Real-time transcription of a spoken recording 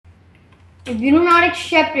If you do not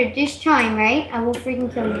accept it this time, right, I will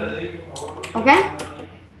freaking kill you. Okay?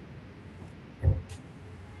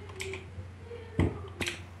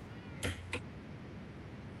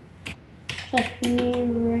 Just me,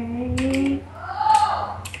 Ray,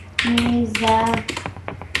 me, Zach,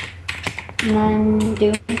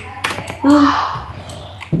 Nandu.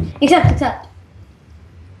 Accept.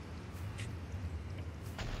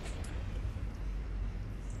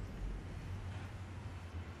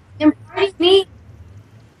 And party me.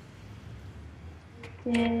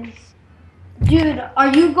 Yes. Dude,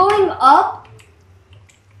 are you going up?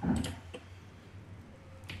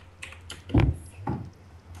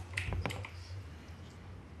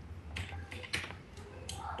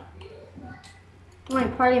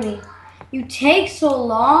 Wait, pardon me. You take so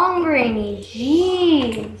long, Rainy.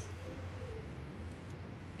 Jeez.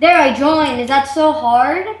 There, I joined. Is that so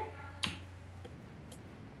hard?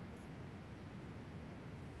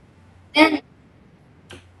 And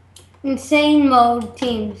insane mode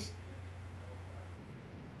teams.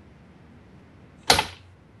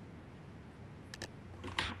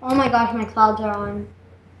 Oh my gosh, my clouds are on.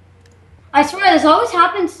 I swear, this always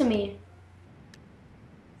happens to me.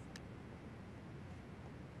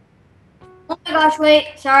 Oh my gosh,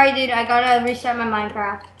 wait. Sorry, dude. I gotta reset my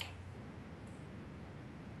Minecraft.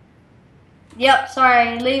 Yep,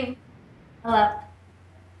 sorry. Leave. I left.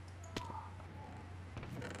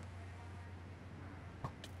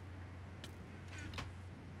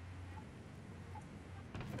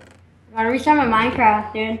 I gotta reset my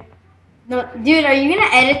Minecraft, dude. No, dude, are you gonna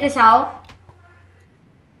edit this out?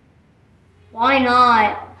 Why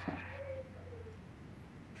not?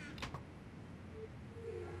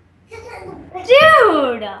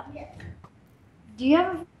 Dude! Do you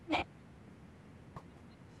have a...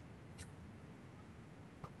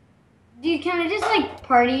 Dude, can I just, like,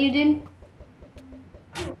 party you, dude?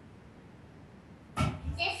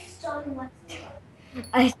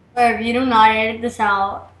 I swear, if you do not edit this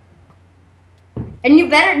out. And you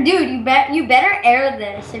better, dude, you better air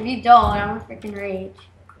this. If you don't, I'm gonna freaking rage.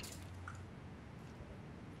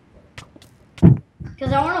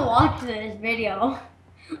 Because I want to watch this video.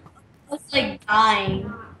 It's like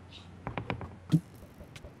dying.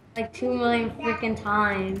 Like 2 million freaking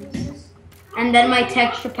times. And then my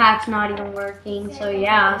texture pack's not even working. So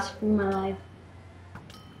yeah, screw my life.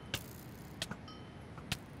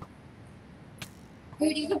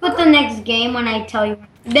 Dude, you can put the next game when I tell you.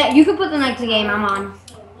 That you can put the next game. I'm on.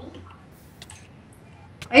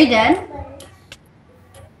 Are you dead?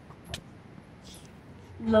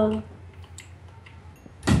 Low.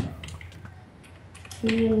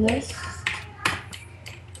 List.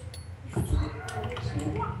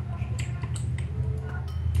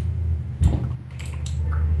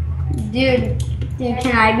 Dude,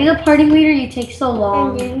 can I be the party leader? You take so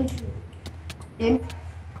long. Dude.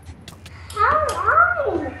 How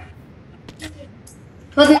long?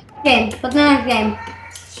 Put the next game. Put the next game.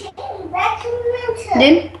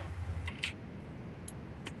 Dude?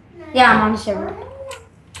 Yeah, I'm on the server.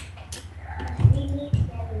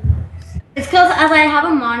 It's because as I have a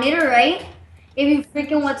monitor, right? If you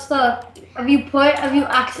freaking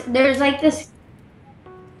there's like this.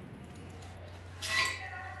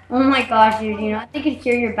 Oh my gosh, dude, you know, they could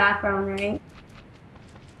hear your background, right?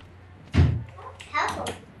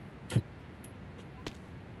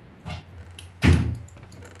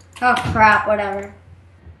 Oh crap, whatever.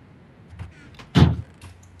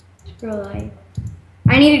 Screw life.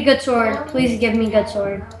 I need a good sword. Please give me a good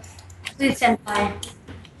sword. Please, senpai.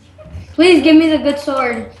 Please give me the good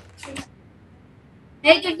sword.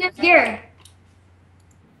 Hey, there's your gear.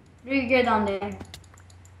 Do your gear down there.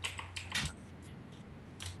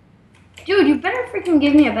 Dude, you better freaking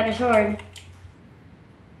give me a better sword.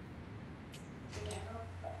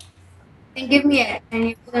 And give me it. And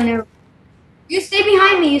you're gonna... You stay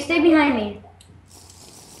behind me. You stay behind me.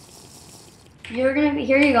 You're gonna be...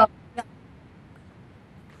 Here you go.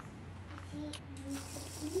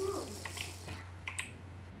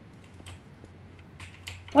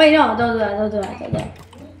 Wait, no. Don't do that. Don't do that. Don't do that.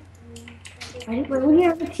 Why would you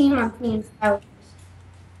have a team on team?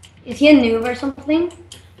 Is he a noob or something?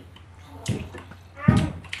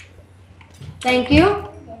 Thank you.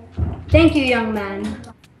 Thank you, young man.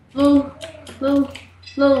 Blue.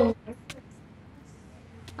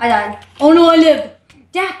 I died. Oh no, I live.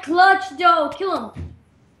 That clutch, though. Kill him.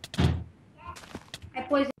 I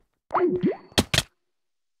poisoned.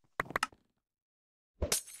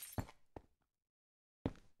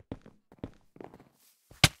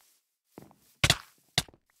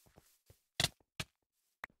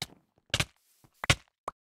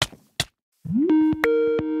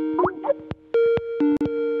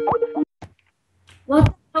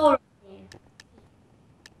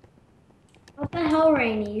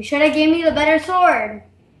 should have gave me the better sword.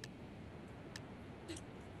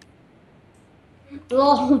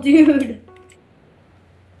 Lol, dude.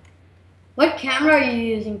 What camera are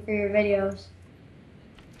you using for your videos?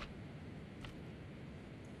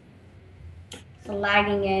 It's a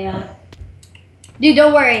lagging AI. Dude,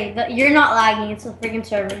 don't worry. You're not lagging. It's a freaking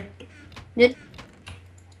server. Because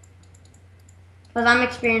I'm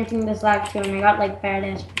experiencing this lag too, and I got like bad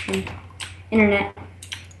ass internet.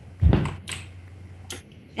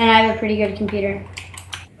 And I have a pretty good computer.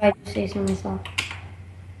 If I just say so myself.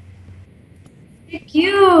 Thank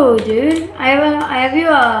you, dude. I have you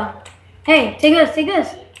a. Hey, take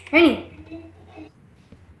this, Rainy.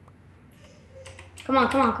 Come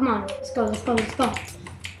on. Let's go.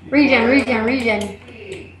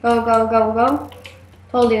 Regen. Go.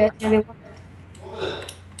 Told you it's gonna be.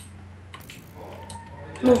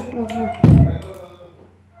 Move.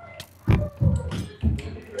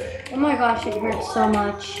 Oh my gosh, it hurts so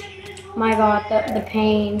much. My god, the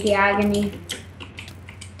pain, the agony.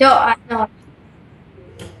 No.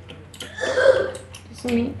 Just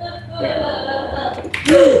let me.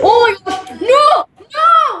 Oh my gosh! No!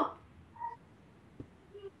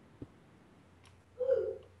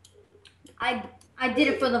 I did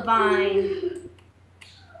it for the vine.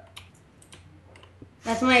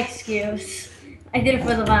 That's my excuse. I did it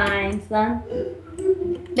for the vine, son.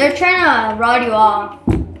 They're trying to rod you off.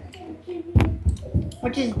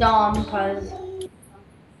 Which is dumb, cause.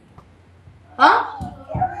 Huh?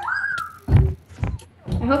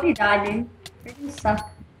 I hope you died, dude. Freaking suck.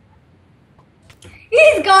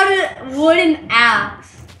 He's got a wooden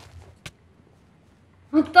axe.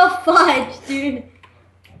 What the fudge, dude?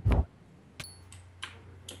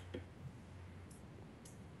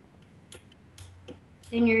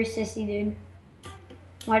 Then you're a sissy, dude.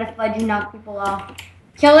 Why the fudge you knock people off?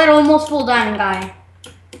 Kill that almost full diamond guy.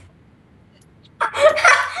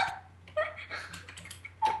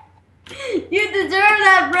 You deserve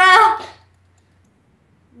that, bro.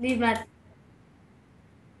 Leave my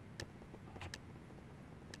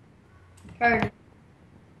card.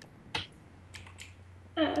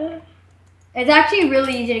 It's actually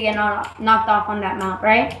really easy to get knocked off on that map,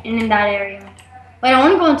 right? And in that area. Wait, I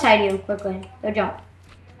want to go inside you quickly. Go jump.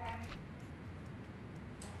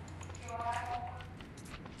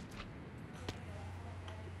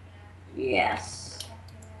 Yes.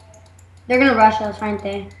 They're gonna rush us, aren't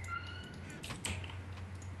they?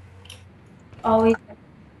 Always.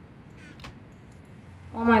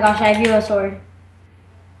 Oh my gosh, I have you a sword.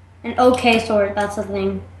 An okay sword, that's the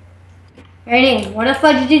thing. Ready? Where the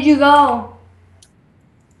fudge did you go?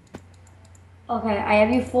 Okay, I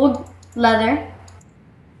have you full leather.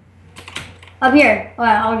 Up here. Oh,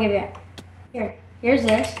 I'll give you it. Here. Here's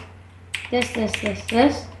this. This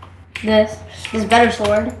better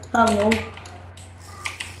sword. Hello.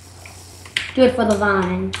 Do it for the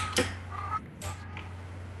vine.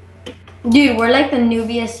 Dude, we're like the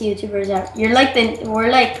newbiest YouTubers ever.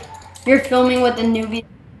 You're filming with the newbie.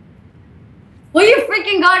 Well, you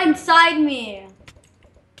freaking got inside me.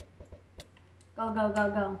 Go.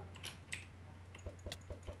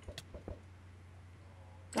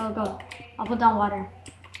 Go. I'll put down water.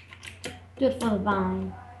 Do it for the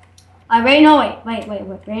vine. Wait.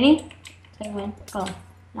 Rainy? Take win. Go.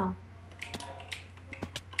 No.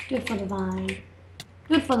 Do it for the vine.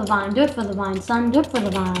 Do it for the vine, son. Do it for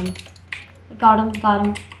the vine. Got him.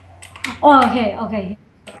 Oh, okay.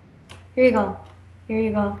 Here you go.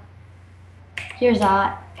 Here's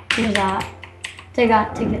that. Take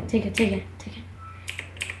it.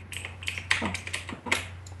 Go.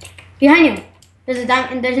 Behind you. There's an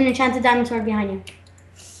enchanted diamond sword behind you.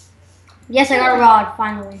 Yes, I got a rod,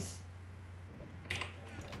 finally.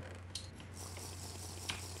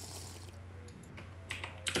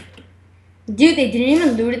 Dude, they didn't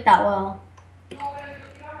even loot it that well.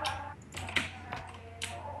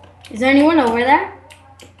 Is there anyone over there?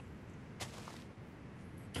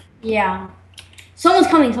 Yeah. Someone's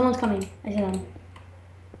coming. I see them.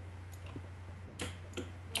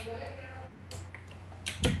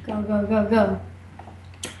 Go.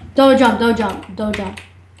 Don't jump.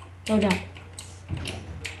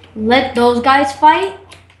 Let those guys fight.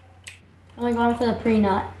 I'm going for the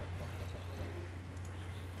pre-nut.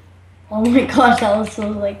 Oh my gosh, that was so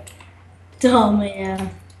like dumb, man.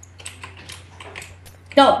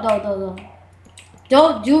 Don't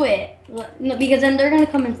do it. No, because then they're gonna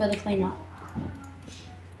come in for the cleanup.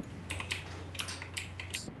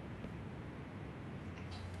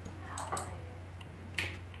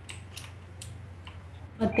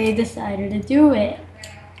 But they decided to do it.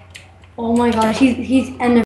 Oh my gosh, he's and